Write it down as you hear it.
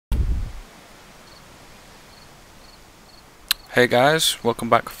Hey guys, welcome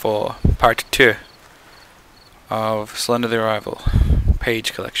back for part 2 of Slender the Arrival.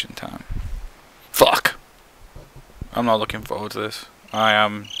 Page collection time. Fuck! I'm not looking forward to this. I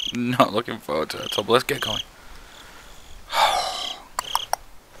am not looking forward to it, so let's get going.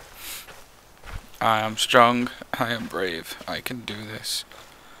 I am strong, I am brave, I can do this.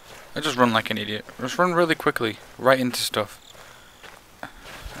 I just run like an idiot. Just run really quickly, right into stuff.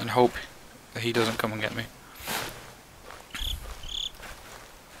 And hope that he doesn't come and get me.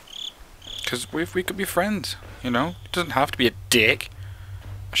 Because we could be friends, you know? It doesn't have to be a dick.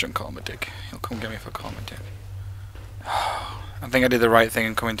 I shouldn't call him a dick. He'll come get me if I call him a dick. I think I did the right thing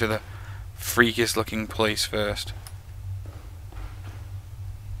in coming to the freakiest looking place first.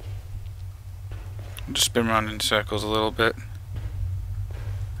 I'll just spin around in circles a little bit.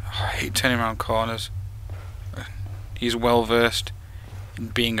 I hate turning around corners. He's well versed in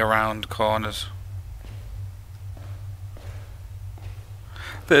being around corners.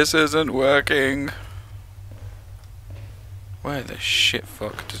 This isn't working. Where the shit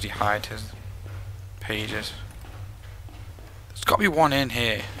fuck does he hide his pages? There's got to be one in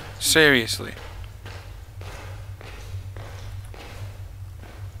here. Seriously.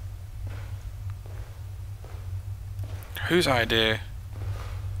 Whose idea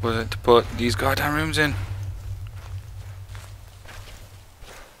was it to put these goddamn rooms in?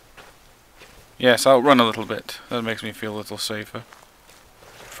 Yes, I'll run a little bit. That makes me feel a little safer.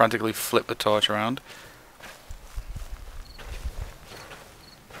 Frantically flip the torch around.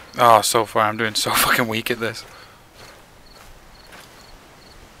 Oh, so far I'm doing so fucking weak at this.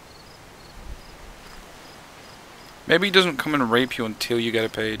 Maybe he doesn't come and rape you until you get a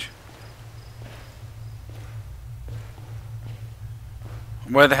page.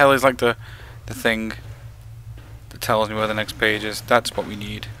 Where the hell is like the thing that tells me where the next page is? That's what we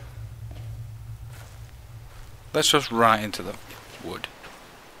need. Let's just run into the wood.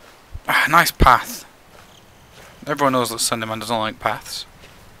 Ah, nice path. Everyone knows that Slenderman doesn't like paths.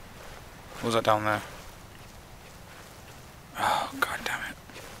 What was that down there? Oh, god damn it.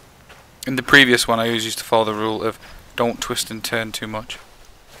 In the previous one I always used to follow the rule of don't twist and turn too much.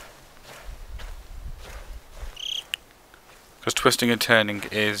 Because twisting and turning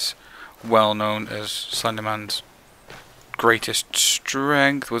is well known as Slenderman's greatest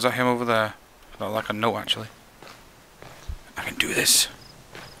strength. Was that him over there? Not like a note actually. I can do this.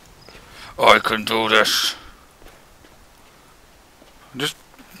 I can do this. I just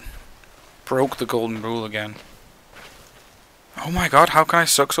broke the golden rule again. Oh my god, how can I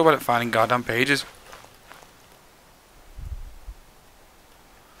suck so bad at finding goddamn pages?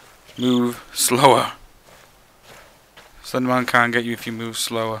 Move slower. Slenderman can't get you if you move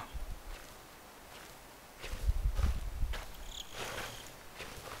slower.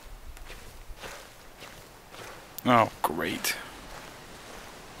 Oh, great.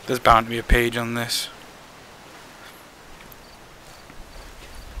 There's bound to be a page on this.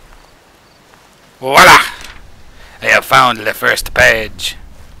 Voila! I have found the first page.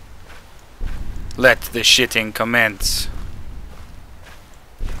 Let the shitting commence.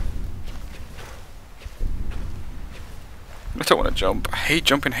 I don't want to jump. I hate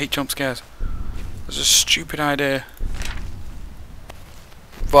jumping, hate jump scares. That's a stupid idea.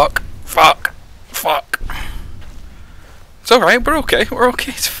 Fuck. Fuck. Fuck. It's alright, we're okay,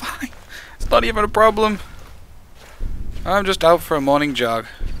 it's fine. It's not even a problem. I'm just out for a morning jog.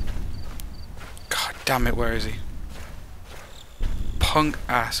 God damn it, where is he? Punk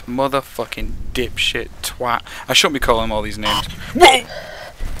ass motherfucking dipshit twat. I shouldn't be calling him all these names. Whoa!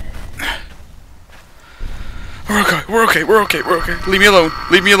 We're okay. Leave me alone,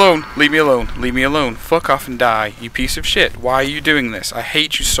 leave me alone, leave me alone, leave me alone. Fuck off and die, you piece of shit. Why are you doing this? I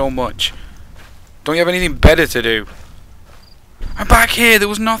hate you so much. Don't you have anything better to do? I'm back here, there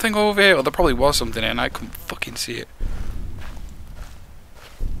was nothing over here. Well, there probably was something and I couldn't fucking see it.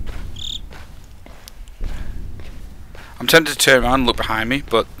 I'm tempted to turn around and look behind me,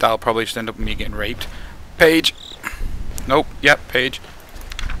 but that'll probably just end up with me getting raped. Page! Nope, yep, page.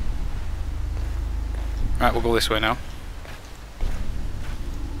 Right, we'll go this way now.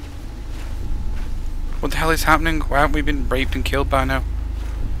 What the hell is happening? Why haven't we been raped and killed by now?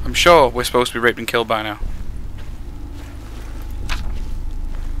 I'm sure we're supposed to be raped and killed by now.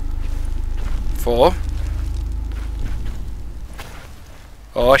 4.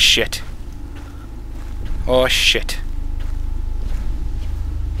 Oh shit. Oh shit.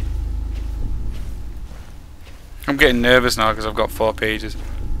 I'm getting nervous now because I've got 4 pages.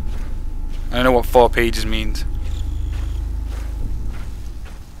 I know what 4 pages means.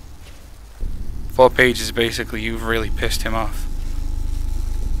 4 pages basically you've really pissed him off.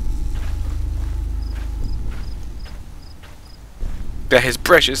 They're his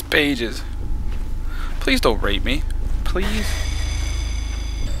precious pages. Please don't rape me. Please.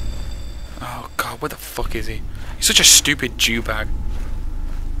 Oh god, where the fuck is he? He's such a stupid Jew-bag.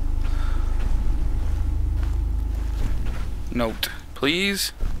 Note,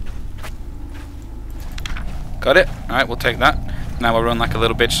 please. Got it? Alright, we'll take that. Now we'll run like a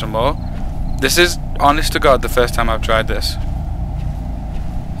little bitch some more. This is, honest to God, the first time I've tried this.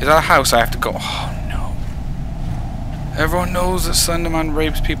 Is that a house I have to go? Oh no. Everyone knows that Slenderman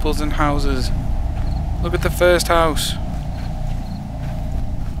rapes people in houses. Look at the first house.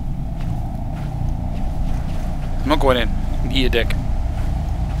 I'm not going in. Eat a dick.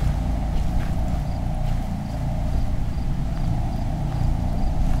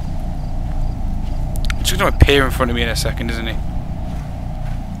 He's going to appear in front of me in a second, isn't he?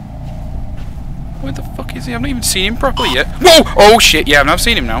 Where the fuck is he? I've not even seen him properly yet. Whoa! Oh shit, yeah, I've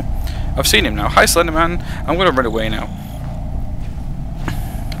seen him now. I've seen him now. Hi Slenderman. I'm going to run away now.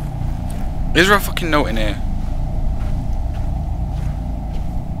 Is there a fucking note in here?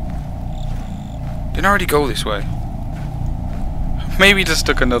 Didn't I already go this way? Maybe just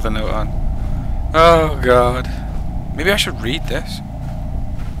stuck another note on. Oh god. Maybe I should read this.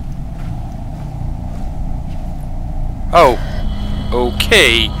 Oh.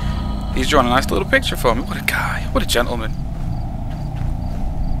 Okay. He's drawn a nice little picture for me. What a guy. What a gentleman.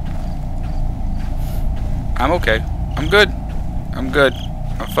 I'm okay. I'm good. I'm good.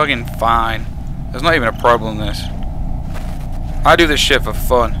 I'm fucking fine. There's not even a problem in this. I do this shit for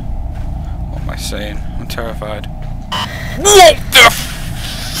fun. What am I saying? I'm terrified. What the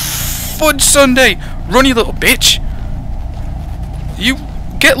fudge Sunday? Run, you little bitch. You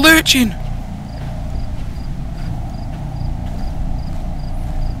get lurching.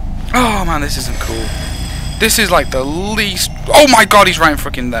 Oh man, this isn't cool. This is like the least... Oh my god, he's right in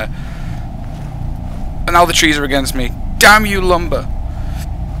frickin' there. And now the trees are against me. Damn you, lumber.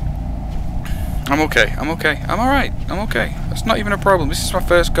 I'm okay. I'm okay. I'm alright. I'm okay. That's not even a problem. This is my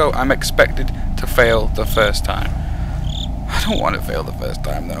first go. I'm expected to fail the first time. I don't want to fail the first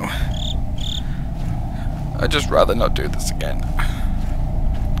time though. I'd just rather not do this again.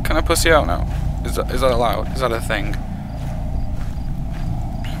 Can I pussy out now? Is that allowed? Is that a thing?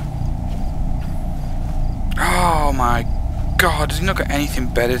 Oh my god, has he not got anything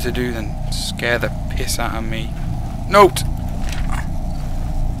better to do than scare the piss out of me? Note!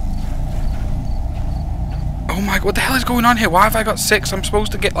 Oh my god, what the hell is going on here? Why have I got 6? I'm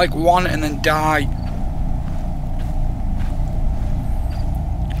supposed to get like 1 and then die.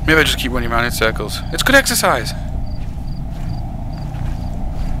 Maybe I just keep running around in circles. It's good exercise.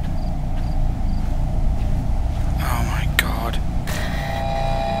 Oh my god.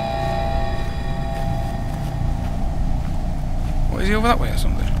 What, is he over that way or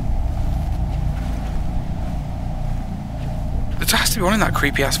something? There has to be one in that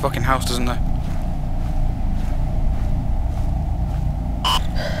creepy ass fucking house, doesn't there?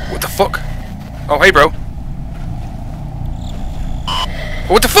 What the fuck? Oh, hey bro.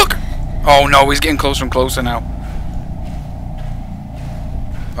 What the fuck? Oh no, he's getting closer and closer now.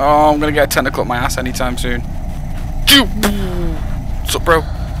 Oh, I'm gonna get a tentacle up my ass anytime soon. What's up, bro?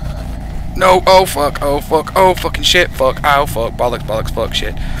 No, oh fuck, oh fuck, oh fucking shit, fuck, ow, fuck, bollocks, bollocks, fuck,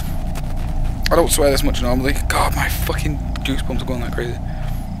 shit. I don't swear this much normally. God, my fucking goosebumps are going like crazy.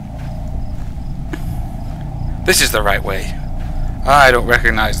 This is the right way. I don't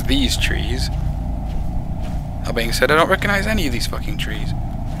recognize these trees. That being said, I don't recognize any of these fucking trees.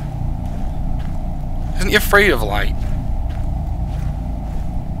 Isn't he afraid of light?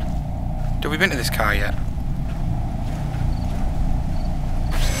 Have we been to this car yet?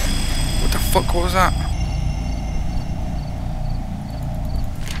 What the fuck was that?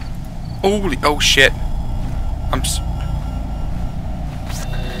 Holy, oh shit.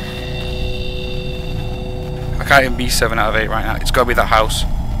 I can't even be 7 out of 8 right now. It's gotta be that house.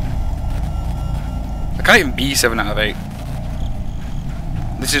 I can't even be 7 out of 8.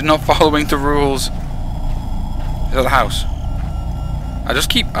 This is not following the rules. Is that the house? I'll just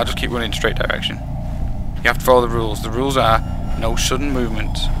keep running in straight direction. You have to follow the rules. The rules are no sudden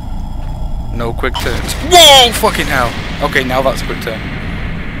movements, no quick turns. Whoa! Fucking hell! Okay, now that's a quick turn.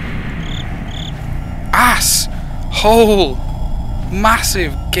 Ass! Hole!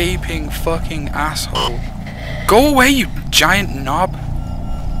 Massive gaping fucking asshole. Go away, you giant knob!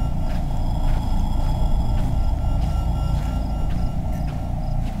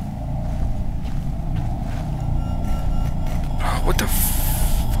 Oh, what the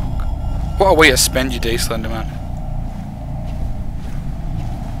fuck? What a way to spend your day, Slenderman.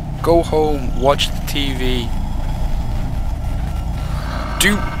 Go home, watch the TV.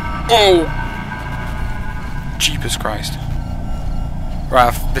 Oh! Jeepers Christ.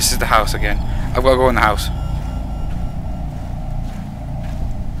 Right, this is the house again. I've got to go in the house.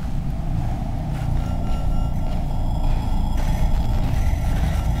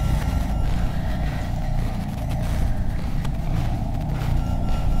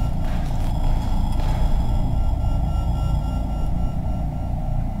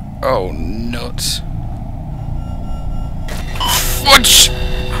 Oh, nuts. Fudge!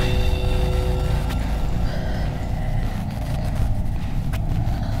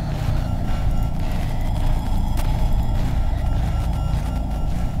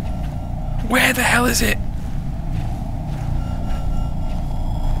 Where the hell is it?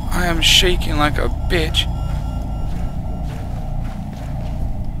 I am shaking like a bitch.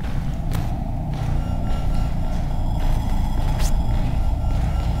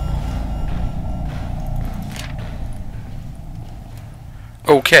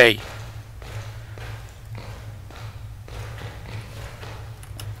 Okay.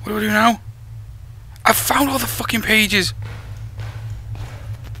 What do I do now? I've found all the fucking pages.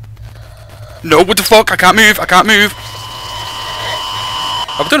 No, what the fuck? I can't move. I can't move.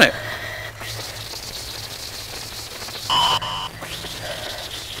 I've done it.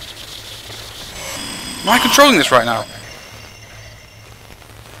 Am I controlling this right now?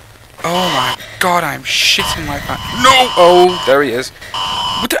 Oh my god, I'm shitting my pants. No! Oh, there he is.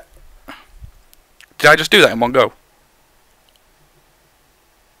 What the? Did I just do that in one go?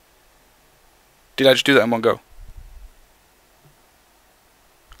 Did I just do that in one go?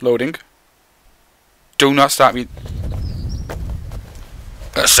 Loading. Do not start me.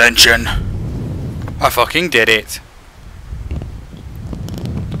 Ascension. I fucking did it.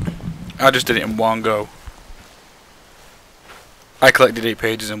 I just did it in one go. I collected 8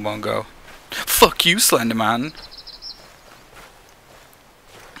 pages in one go. Fuck you, Slenderman.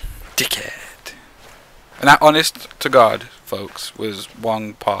 Dickhead. And that, honest to God, folks, was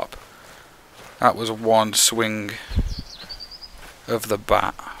one pop. That was one swing of the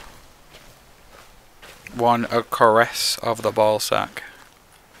bat. A caress of the ball sack.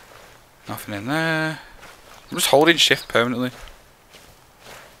 Nothing in there. I'm just holding shift permanently.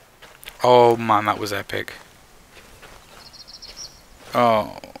 Oh man, that was epic.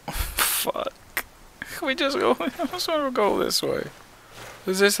 Oh, fuck. Can we just go? I just want to go this way.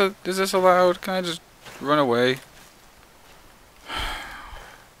 Is this allowed? Can I just run away?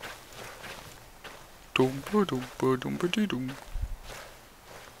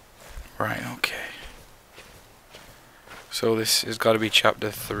 Right, okay. So this has got to be chapter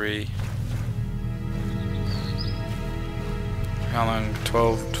 3. How long?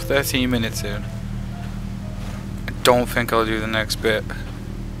 13 minutes in. I don't think I'll do the next bit.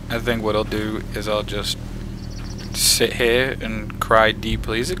 I think what I'll do is I'll just sit here and cry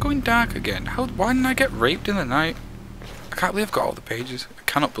deeply. Is it going dark again? Why didn't I get raped in the night? I can't believe I've got all the pages. I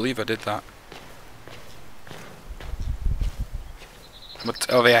cannot believe I did that. What's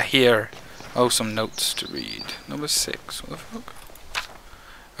over here? Oh, some notes to read. Number 6. What the fuck?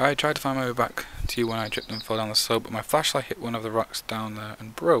 I tried to find my way back to you when I tripped and fell down the slope, but my flashlight hit one of the rocks down there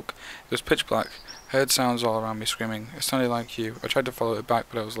and broke. It was pitch black. I heard sounds all around me screaming. It sounded like you. I tried to follow it back,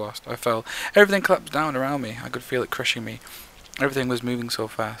 but I was lost. I fell. Everything collapsed down around me. I could feel it crushing me. Everything was moving so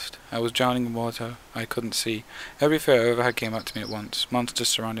fast. I was drowning in water. I couldn't see. Every fear I ever had came out to me at once. Monsters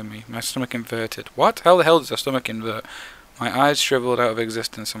surrounded me. My stomach inverted. What? How the hell does a stomach invert? My eyes shriveled out of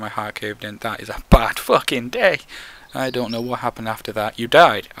existence and my heart caved in. That is a bad fucking day. I don't know what happened after that. You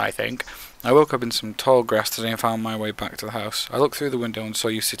died, I think. I woke up in some tall grass today and found my way back to the house. I looked through the window and saw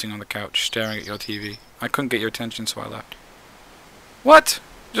you sitting on the couch, staring at your TV. I couldn't get your attention, so I left. What?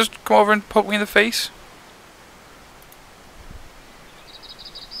 Just come over and poke me in the face?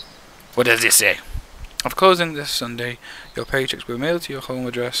 What does it say? Of closing this Sunday, your paychecks will be mailed to your home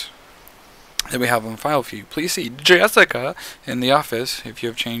address that we have on file for you. Please see Jessica in the office if you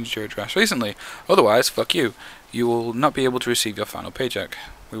have changed your address recently. Otherwise, fuck you. You will not be able to receive your final paycheck.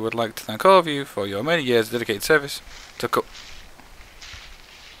 We would like to thank all of you for your many years of dedicated service to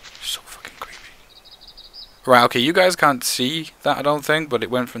So fucking creepy. Right, okay, you guys can't see that, I don't think, but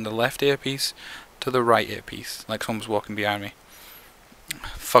it went from the left earpiece to the right earpiece, like someone was walking behind me.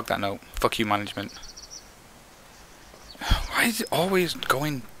 Fuck that note. Fuck you, management. Why is it always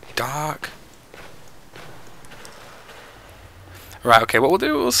going dark? Right, okay, what we'll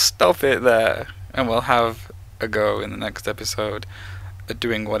do, we'll stop it there, and we'll have a go in the next episode at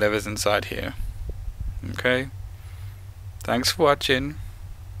doing whatever's inside here. Okay? Thanks for watching.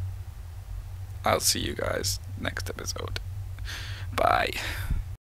 I'll see you guys next episode. Bye.